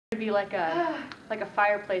Be like a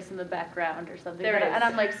fireplace in the background or something. There it is. And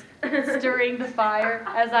I'm like stirring the fire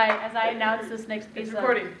as I announce this next piece. It's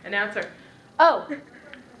recording. Announcer. Oh,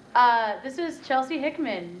 this is Chelsea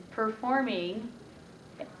Hickman performing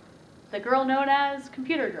the girl known as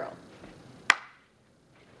Computer Girl.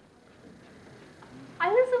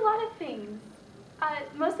 I lose a lot of things.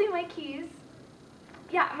 Mostly my keys.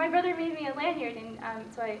 Yeah, my brother made me a lanyard, and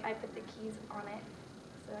so I put the keys on it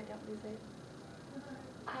so I don't lose it.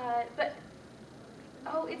 But,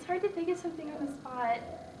 oh, it's hard to think of something on the spot.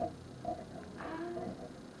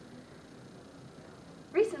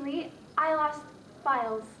 Recently, I lost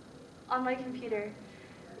files on my computer.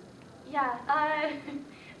 Yeah,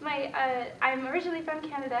 I'm originally from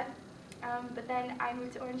Canada, but then I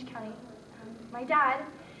moved to Orange County. My dad,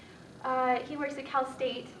 he works at Cal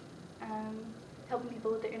State, helping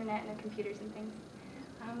people with their internet and their computers and things.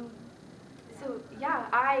 So yeah,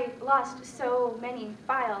 I lost so many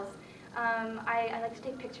files. I like to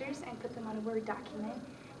take pictures and put them on a Word document.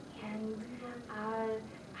 And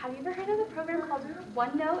have you ever heard of a program called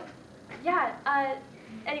OneNote? Yeah,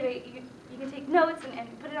 anyway, you can take notes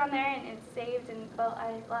and put it on there and it's saved, and well,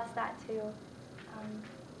 I lost that too.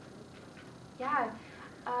 Yeah,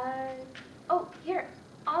 oh, here,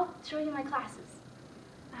 I'll show you my classes.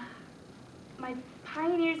 My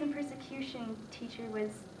Pioneers in Persecution teacher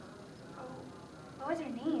was, what was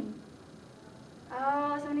her name?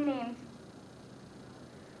 Oh, so many names.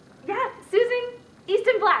 Yeah, Susan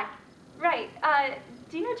Easton Black. Right.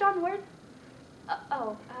 Do you know John Ward?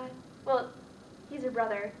 Well, he's her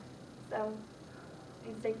brother, so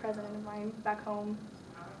he's stake president of mine back home.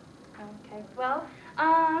 Okay. Well,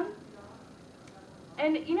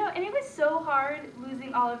 and you know, and it was so hard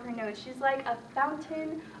losing all of her notes. She's like a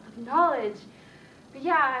fountain of knowledge. But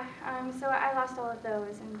yeah, so I lost all of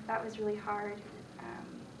those, and that was really hard.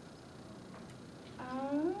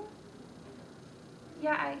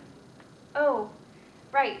 Yeah,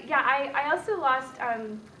 right, yeah, I also lost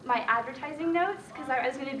my advertising notes because I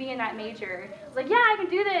was going to be in that major. I was like, yeah, I can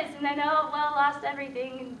do this, and then, oh, well, lost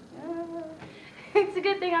everything. And, it's a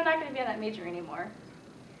good thing I'm not going to be in that major anymore.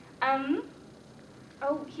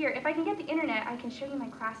 Oh, here, if I can get the internet, I can show you my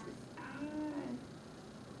classes.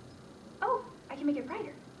 Oh, I can make it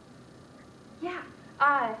brighter. Yeah,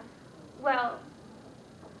 well,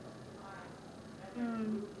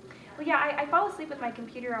 well, yeah, I fall asleep with my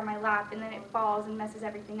computer on my lap, and then it falls and messes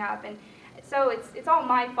everything up, and so it's all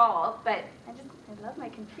my fault. But I love my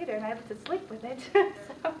computer, and I love to sleep with it.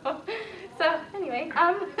 so anyway,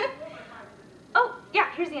 oh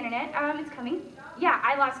yeah, here's the internet. It's coming. Yeah,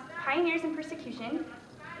 I lost Pioneers in Persecution,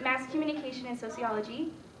 Mass Communication and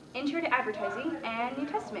Sociology, Intro to Advertising, and New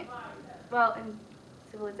Testament. Well, and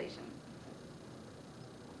Civilization.